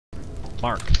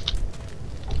Mark.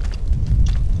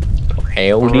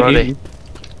 Howdy.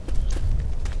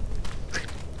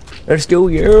 Let's go,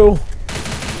 yo.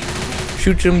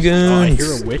 Shoot some Oh, guns. I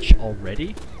hear a witch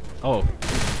already? Oh,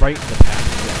 right in the path.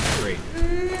 Yeah, great.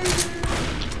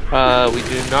 We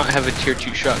do not have a tier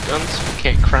 2 shotgun, so we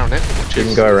can't crown it. You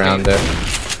can go around it.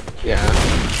 Yeah.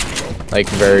 Like,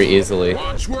 very easily.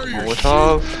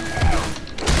 Molotov.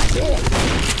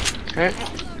 Okay.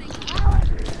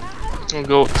 We'll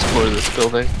go explore this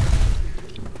building.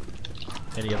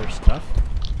 Any other stuff?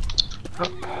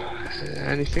 Oh,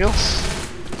 anything else?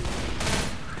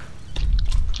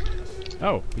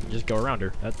 Oh, we can just go around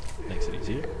her. That makes it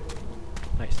easier.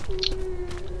 Nice.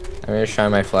 I'm gonna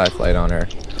shine my flashlight on her.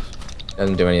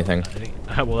 Doesn't do anything. I think,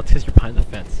 well, it's because you're behind the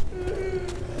fence.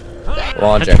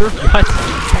 Logic. What?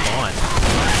 Come on.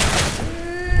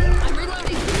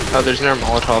 Oh, there's another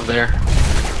Molotov there.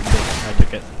 I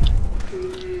took it.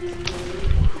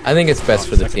 I think it's best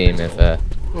for the team if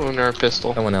Oh, another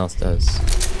pistol. someone else does.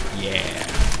 Yeah.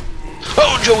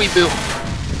 Oh, Joey Boo!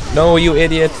 No, you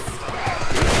idiot!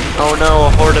 Oh no, a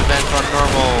horde event on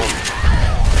normal.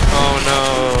 Oh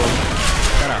no.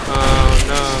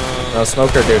 Oh no. No,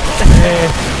 smoker, dude.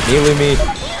 Melee me.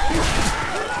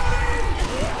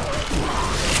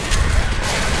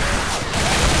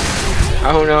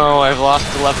 Oh no, I've lost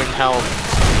 11 health.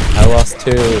 I lost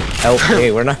 2. Help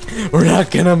me. We're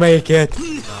not gonna make it.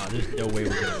 Nah, there's no way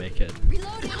we're gonna make it.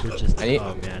 We're just. I need-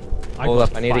 Oh man. Hold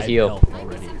up, I need a heal.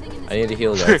 Already. I need to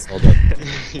heal, guys. Hold up.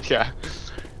 Yeah.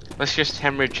 Let's just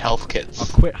hemorrhage health kits. I'll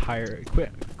quit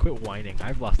whining.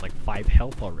 I've lost like 5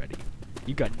 health already.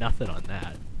 You got nothing on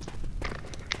that.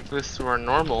 If this were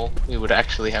normal, we would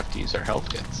actually have to use our health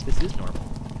kits. This is normal.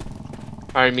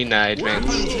 I mean,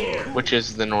 advanced, which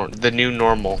is the new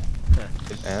normal.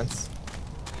 Advance?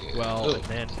 Well, and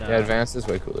then Yeah, advance is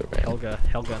way cooler, man. Helga.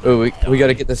 And Ooh, I we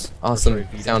gotta died. get this awesome Sorry,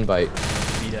 Vita. soundbite.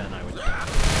 Vita and I would die.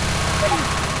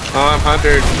 Oh, I'm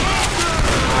huntered.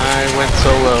 I went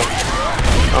solo.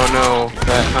 Oh no,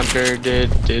 that hunter did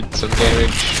some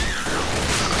damage.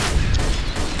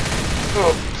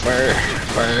 Oh,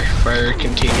 fire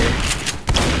container.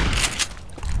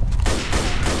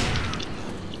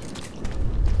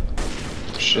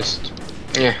 It's just,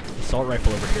 yeah. Assault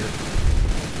rifle over here.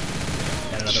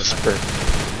 And another Just hunter.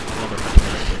 Another hunter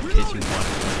rifle, in case you want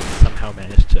to somehow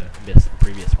manage to miss the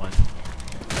previous one.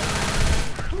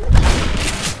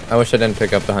 I wish I didn't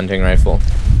pick up the hunting rifle.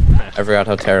 I forgot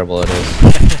how terrible it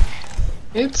is.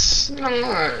 It's not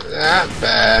that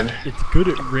bad. It's good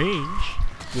at range,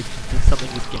 which is something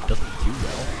this game doesn't do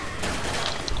well.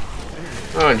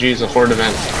 Oh geez, a horde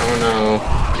event. Oh no.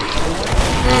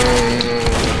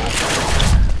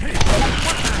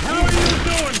 How are you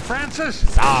doing, Francis?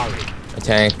 Sorry. A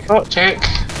tank. Oh, tank.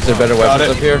 Is there better Got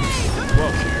weapons it. up here?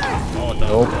 Whoa. Oh, no.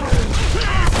 Nope.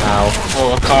 Ow.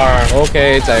 Oh, a car.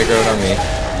 Okay, it's aggroed on me.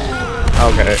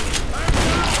 Okay.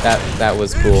 That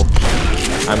was cool.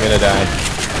 I'm gonna die.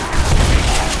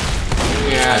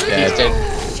 Yeah, I'm he's dead. dead.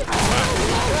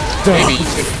 Maybe you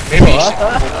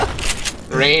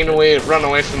should run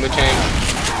away from the tank.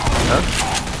 Huh?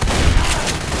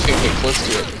 Can't get close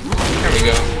to it. There we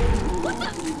go.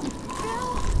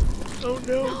 Oh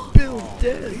no, Bill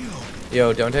dead.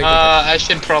 Yo, don't take I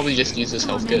should probably just use this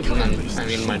health kit, and then, I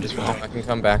mean, might as well. I can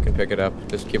come back and pick it up.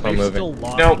 Just keep on I've moving. still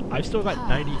lost. Nope. I've still got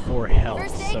 94 health.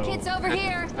 First aid So kit's over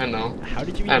here. I know. how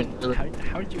did you I'm even really-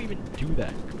 how did you even do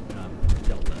that,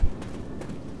 Delta?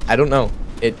 I don't know.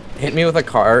 It hit me with a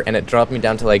car and it dropped me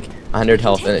down to like 100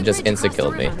 health and it just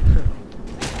insta-killed me.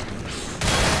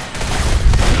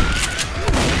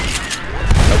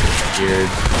 That's weird.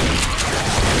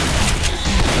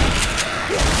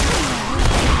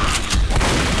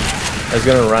 I was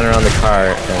gonna run around the car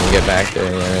and get back to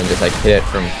it and then just like hit it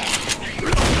from 10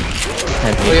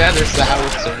 Oh feet. yeah, there's the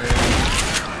howitzer.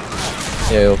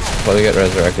 Yeah, you'll probably get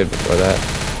resurrected before that.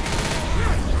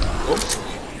 Oops.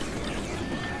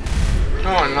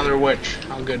 Oh, another witch.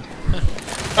 How good.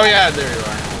 Oh yeah, there you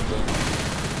are.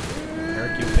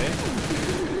 Eric, you okay?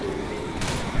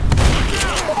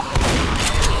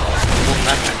 Oh,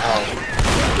 that's an L.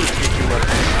 Two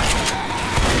weapons.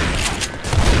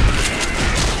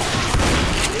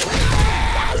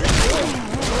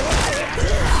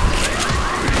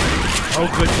 Oh,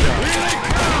 good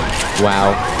job.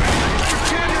 Wow.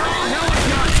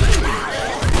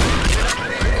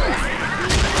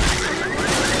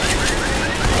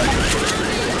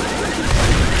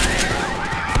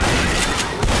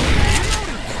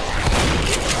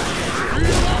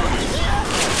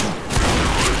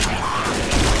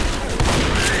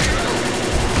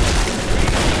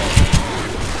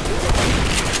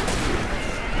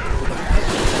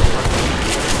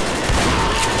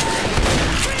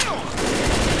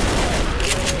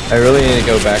 I really need to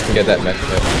go back and get that med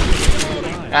kit.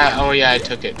 Oh yeah, I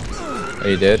took it. Oh,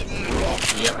 you did?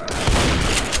 Yep.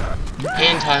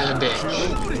 Anti-bitch.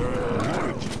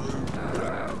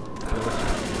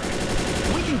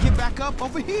 We can get back up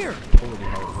over here.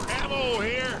 Ammo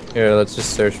here. Here, let's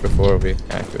just search before we We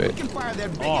activate. can fire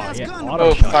that big Oh, ass yeah, gun. auto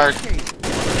Oh, shot. fire.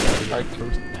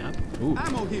 First map. Ooh.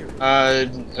 Ammo here.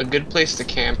 A good place to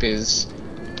camp is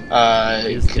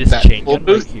Is this that chain tool gun right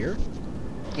booth. here?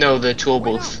 No, the tool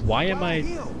booth. Why am I?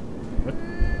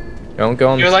 Don't go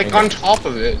on You're the like chain on top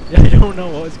of it. I don't know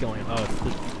what was going on. Oh,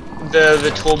 it's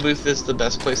The tool booth is the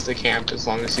best place to camp as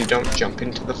long as you don't jump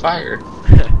into the fire.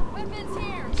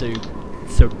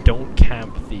 so don't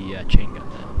camp the chain gun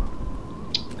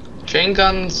then. Chain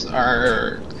guns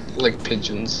are like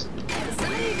pigeons. Is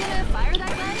somebody gonna fire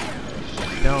that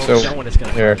gun? No, So, no one is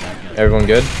gonna Here, fire that gun. everyone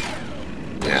good?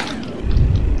 Yeah.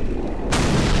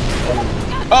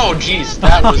 Oh jeez,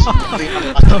 that was really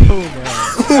unlucky. Oh man.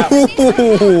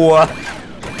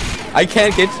 I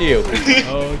can't get you. Okay.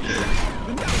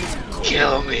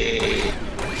 Kill me.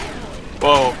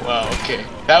 Whoa, wow, okay.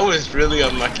 That was really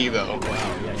unlucky though.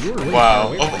 Wow. Yeah, you were really far Wow,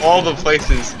 away of from all it. the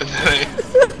places. And then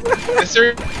is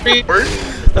there a word?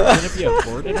 Is there gonna be a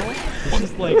horde at all? This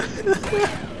is like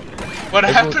What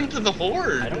happened to the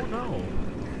horde? I don't know.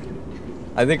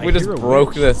 I think I we just hear a broke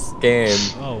witch. this game.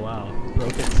 Oh wow,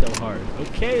 broke it so hard.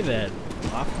 Okay then,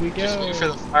 off we go. Just wait for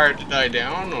the fire to die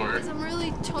down, or? Because I'm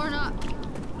really torn up.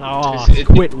 Oh, Because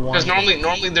quit whining.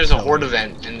 normally there's a horde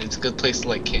event, and it's a good place to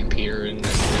like camp here and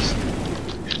then just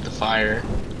shoot the fire.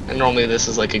 And normally this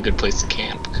is like a good place to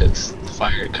camp because the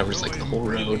fire covers like the whole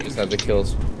road. Just have to kill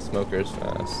smokers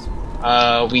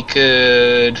fast. We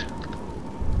could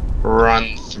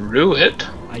run through it.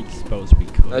 I suppose we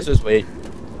could. Let's just wait.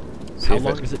 See How if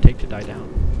long it- does it take to die down?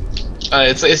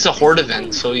 It's a horde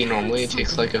event, so normally it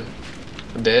takes like a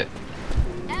bit.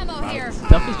 Ammo here.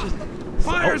 Stuff is just.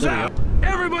 Fire's there we out. go.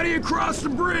 Everybody across the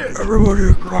bridge. Everybody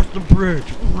across the bridge.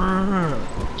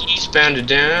 Eastbound it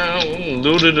down,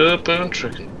 load it up, and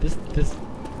chicken.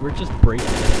 We're just breaking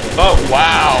this game. Oh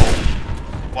wow,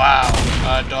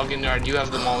 wow. Dog in there. Do you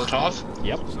have the Molotov?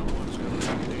 Yep.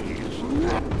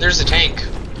 There's a tank.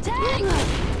 Tank!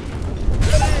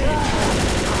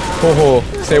 Oh,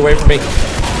 stay away from me.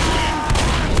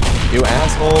 You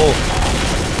asshole.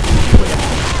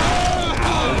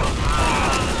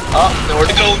 Oh, nowhere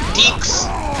to go, Deeks.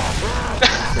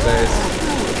 Nice.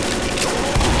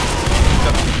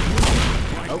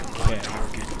 Okay.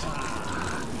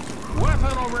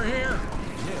 Weapon over here.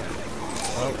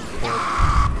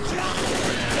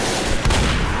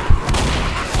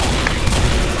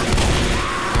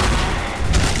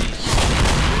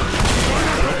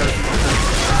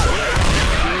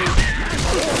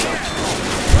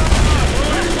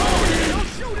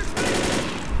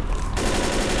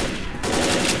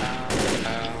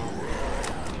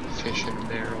 Fish in a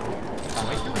barrel.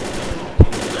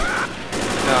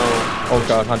 No. Oh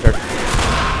god, Hunter.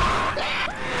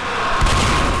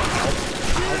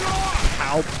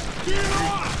 Help.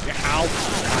 Help.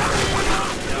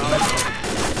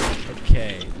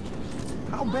 Okay.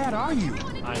 How bad are you?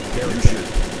 I'm very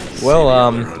good.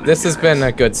 Well, this has been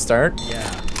a good start. Yeah.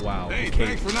 Wow. Hey, Okay.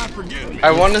 thanks for not forgetting. I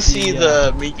want to see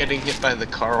the me getting hit by the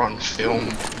car on film.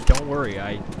 Don't worry.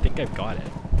 I think I've got it.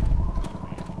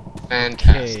 Okay.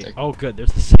 Fantastic. Oh, good.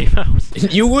 There's the safe house.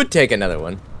 You would take another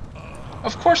one.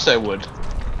 Of course I would.